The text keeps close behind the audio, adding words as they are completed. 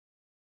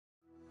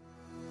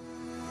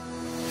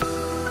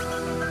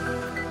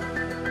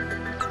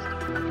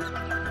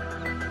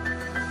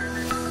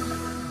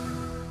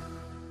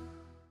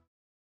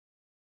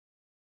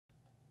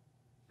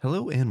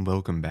Hello and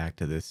welcome back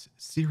to this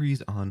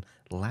series on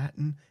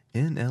Latin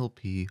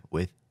NLP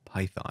with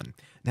Python.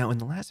 Now, in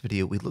the last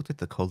video, we looked at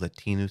the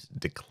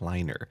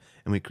CollatinusDecliner,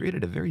 and we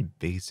created a very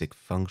basic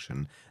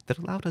function that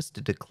allowed us to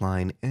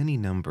decline any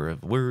number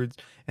of words,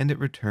 and it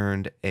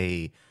returned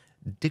a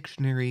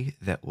dictionary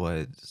that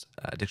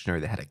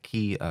had a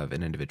key of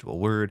an individual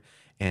word,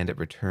 and it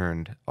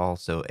returned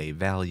also a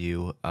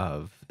value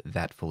of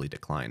that fully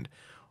declined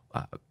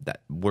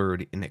that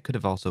word, and it could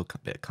have also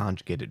been a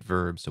conjugated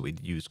verb, so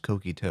we'd use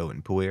cogito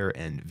and puer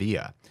and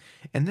via.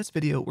 In this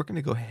video, we're going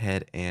to go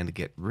ahead and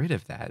get rid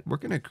of that. We're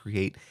going to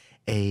create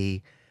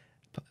a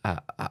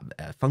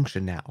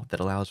function now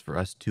that allows for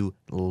us to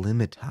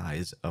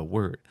lemmatize a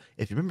word.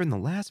 If you remember in the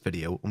last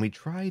video, when we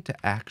tried to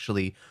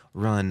actually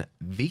run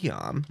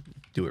viam,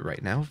 do it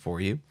right now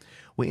for you,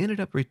 we ended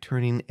up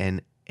returning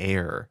an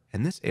error,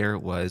 and this error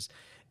was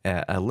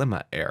a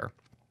lemma error.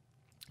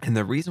 And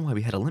the reason why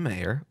we had a lemma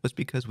error was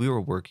because we were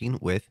working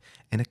with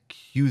an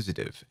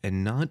accusative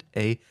and not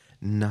a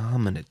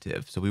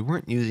nominative. So we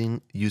weren't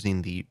using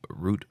the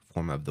root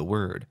form of the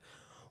word.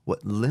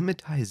 What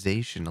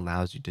lemmatization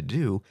allows you to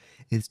do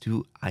is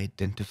to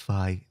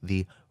identify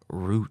the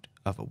root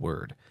of a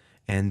word.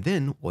 And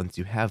then once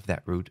you have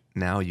that root,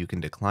 now you can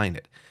decline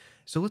it.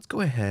 So let's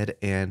go ahead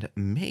and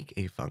make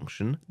a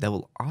function that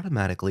will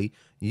automatically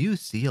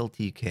use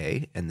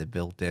CLTK and the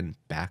built-in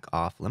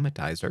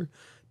BackoffLatinLemmatizer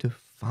to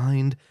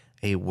find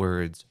a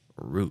word's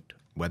root,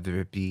 whether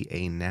it be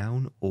a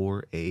noun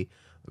or a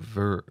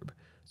verb.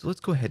 So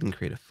let's go ahead and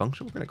create a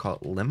function. We're going to call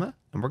it lemma,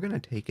 and we're going to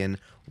take in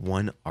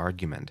one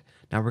argument.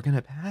 Now we're going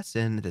to pass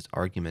in this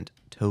argument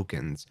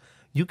tokens.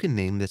 You can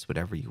name this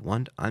whatever you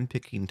want. I'm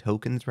picking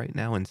tokens right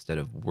now instead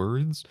of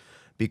words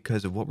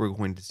because of what we're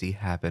going to see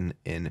happen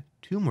in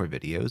 2 more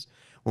videos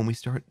when we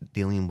start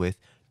dealing with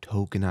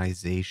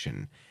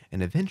tokenization.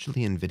 And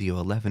eventually in video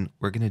 11,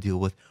 we're going to deal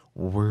with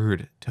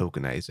word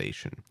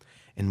tokenization.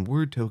 And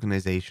word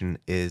tokenization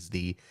is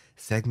the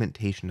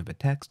segmentation of a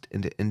text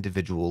into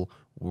individual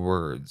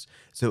words.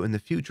 So in the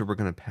future, we're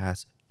going to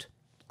pass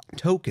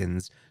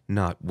tokens,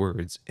 not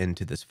words,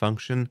 into this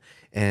function.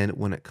 And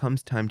when it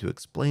comes time to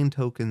explain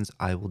tokens,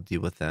 I will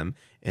deal with them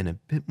in a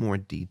bit more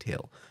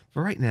detail.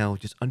 For right now,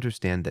 just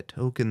understand that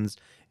tokens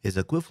is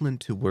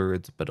equivalent to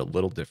words, but a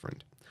little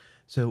different.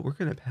 So we're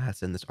going to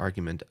pass in this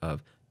argument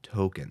of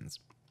tokens.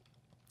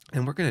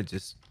 And we're going to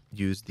just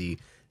use the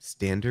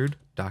standard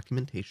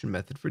documentation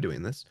method for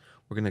doing this.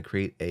 We're going to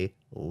create a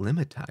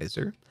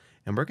lematizer,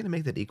 and we're going to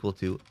make that equal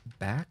to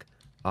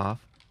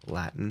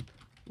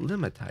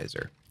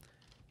BackoffLatinLemmatizer.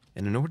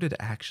 And in order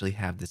to actually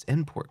have this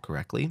import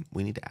correctly,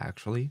 we need to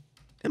actually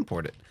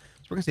import it.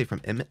 So we're going to say from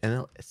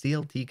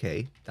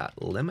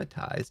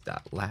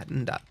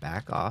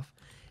cltk.lemmatize.latin.backoff,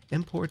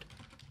 import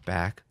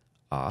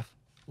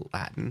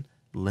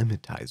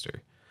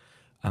BackoffLatinLemmatizer.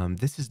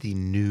 This is the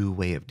new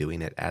way of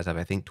doing it as of,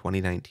 I think,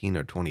 2019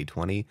 or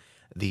 2020.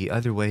 The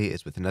other way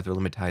is with another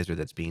lematizer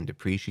that's being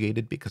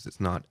depreciated because it's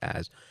not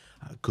as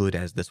good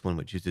as this one,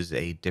 which uses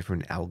a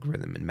different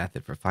algorithm and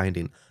method for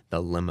finding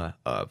the lemma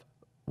of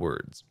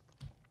words.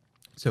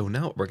 So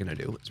now what we're going to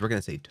do is we're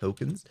going to say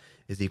tokens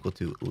is equal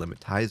to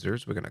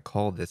lemmatizers. We're going to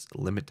call this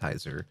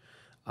lematizer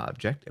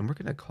object, and we're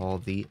going to call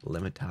the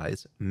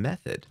lematize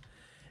method.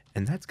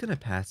 And that's going to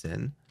pass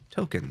in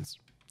tokens.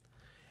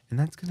 And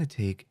that's going to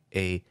take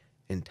a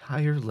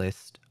entire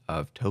list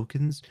of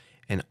tokens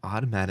and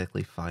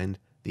automatically find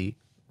the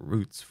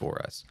roots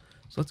for us.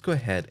 So let's go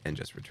ahead and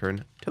just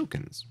return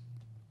tokens.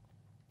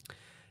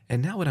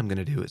 And now what I'm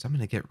going to do is I'm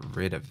going to get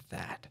rid of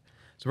that.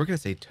 So we're going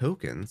to say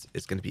tokens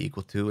is going to be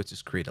equal to, let's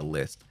just create a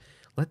list.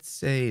 Let's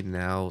say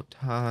now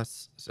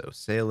toss, so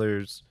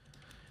sailors,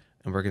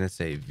 and we're going to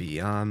say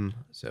viam,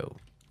 so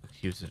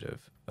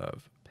accusative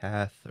of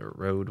path or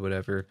road,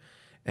 whatever.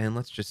 And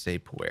let's just say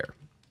puer,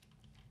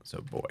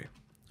 so boy.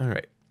 All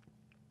right.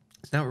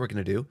 So now what we're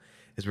going to do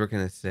is we're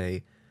going to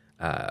say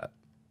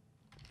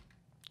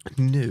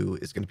new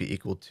is going to be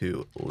equal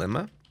to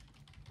lemma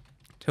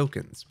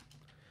tokens.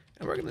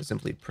 And we're going to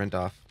simply print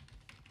off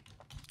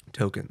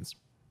tokens.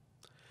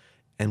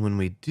 And when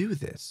we do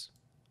this,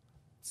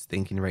 it's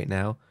thinking right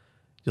now,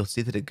 you'll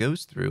see that it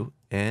goes through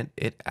and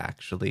it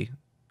actually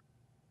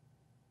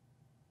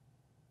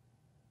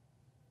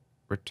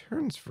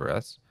returns for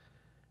us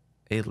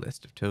a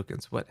list of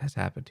tokens. What has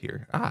happened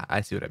here? Ah,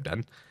 I see what I've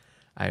done.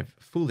 I've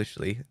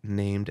foolishly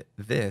named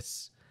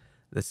this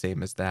the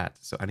same as that.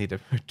 So I need to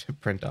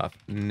print off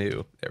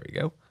new. There we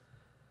go.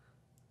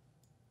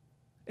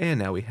 And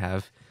now we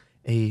have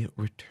a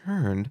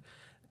returned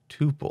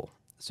tuple.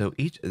 So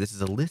this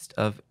is a list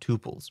of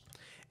tuples.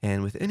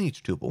 And within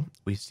each tuple,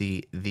 we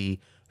see the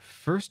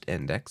first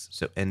index,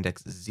 so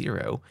index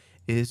 0,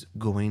 is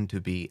going to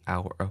be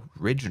our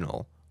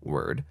original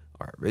word,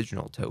 our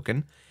original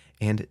token.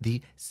 And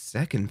the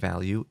second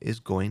value is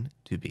going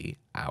to be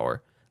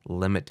our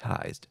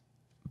lemmatized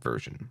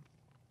version.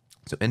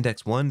 So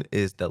index 1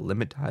 is the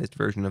lemmatized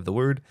version of the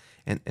word,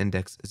 and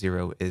index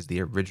 0 is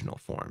the original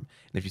form.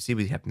 And if you see,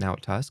 we have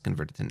nautas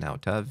converted to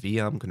nauta,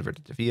 viam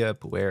converted to via,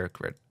 puer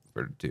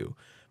converted to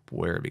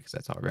where, because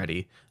that's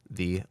already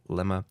the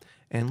lemma.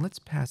 And let's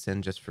pass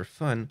in, just for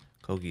fun,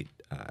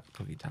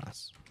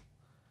 cogitas.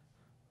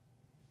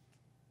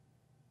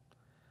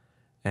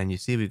 And you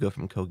see we go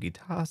from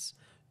cogitas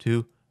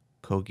to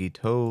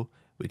cogito.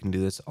 We can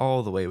do this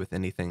all the way with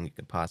anything you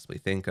could possibly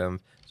think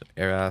of. So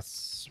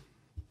eras,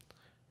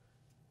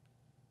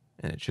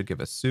 and it should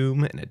give us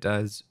sum, and it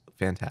does.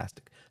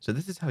 Fantastic. So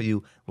this is how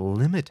you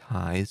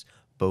lemmatize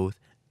both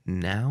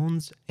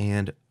nouns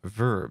and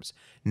verbs.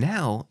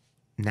 Now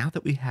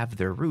that we have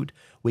their root,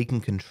 we can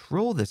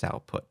control this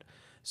output.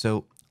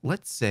 So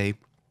let's say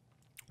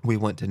we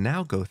want to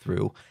now go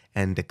through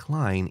and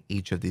decline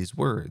each of these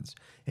words.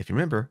 If you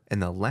remember, in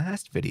the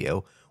last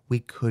video, we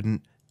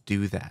couldn't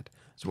do that.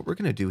 So what we're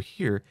going to do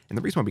here, and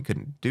the reason why we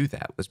couldn't do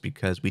that was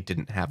because we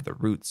didn't have the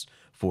roots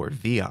for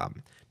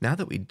viam. Now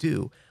that we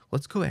do,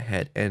 let's go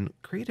ahead and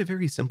create a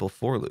very simple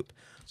for loop.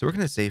 So we're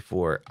going to say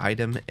for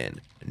item and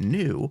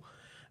new,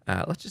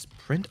 let's just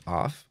print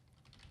off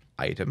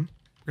item.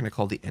 We're going to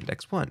call the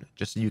index 1,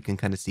 just so you can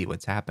kind of see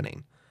what's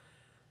happening.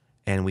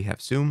 And we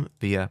have sum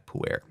via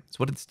puer. So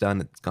what it's done,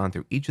 it's gone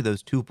through each of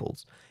those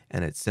tuples,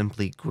 and it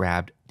simply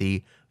grabbed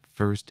the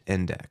first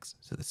index,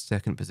 so the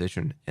second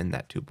position in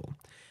that tuple.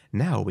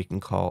 Now we can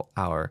call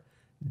our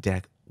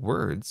dec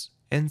words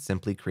and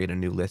simply create a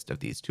new list of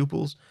these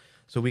tuples.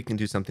 So we can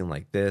do something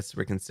like this.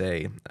 We can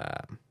say,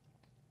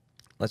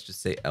 let's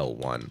just say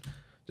L1,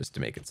 just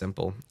to make it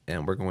simple.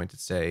 And we're going to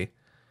say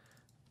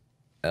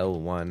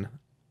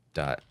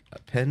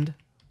L1.append.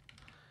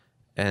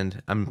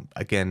 And I'm,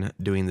 again,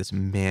 doing this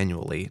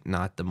manually,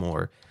 not the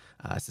more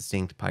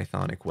succinct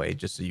Pythonic way,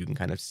 just so you can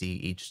kind of see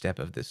each step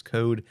of this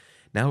code.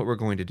 Now what we're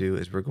going to do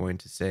is we're going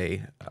to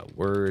say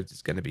words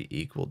is going to be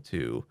equal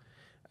to,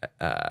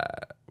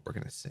 we're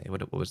going to say,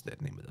 what was the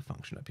name of the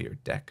function up here?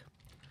 Dec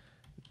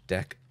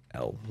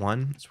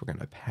L1. So we're going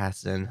to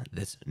pass in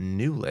this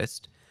new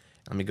list.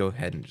 Let me go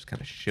ahead and just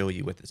kind of show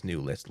you what this new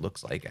list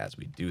looks like as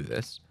we do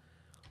this.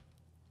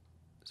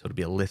 So it'll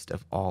be a list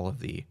of all of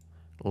the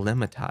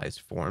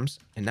lemmatized forms.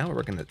 And now what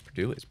we're going to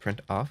do is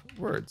print off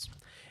words.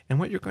 And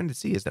what you're going to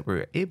see is that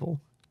we're able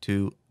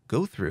to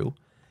go through,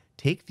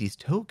 take these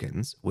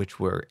tokens, which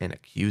were in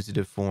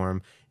accusative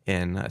form,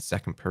 in a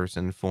second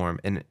person form,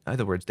 in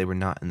other words, they were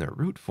not in their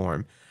root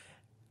form,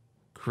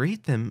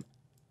 create them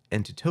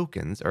into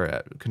tokens,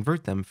 or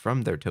convert them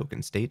from their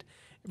token state,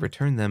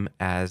 return them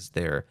as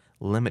their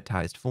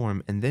lemmatized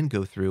form, and then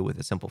go through with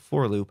a simple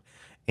for loop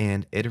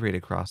and iterate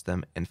across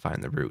them and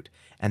find the root.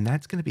 And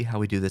that's going to be how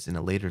we do this in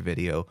a later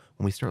video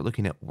when we start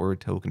looking at word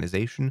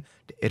tokenization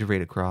to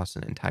iterate across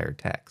an entire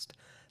text.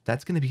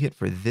 That's going to be it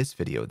for this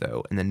video,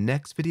 though. In the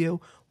next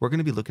video, we're going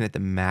to be looking at the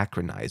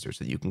macronizer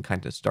so that you can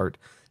kind of start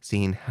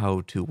seeing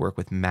how to work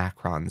with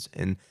macrons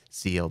in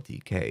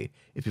CLTK.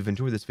 If you've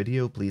enjoyed this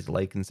video, please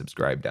like and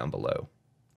subscribe down below.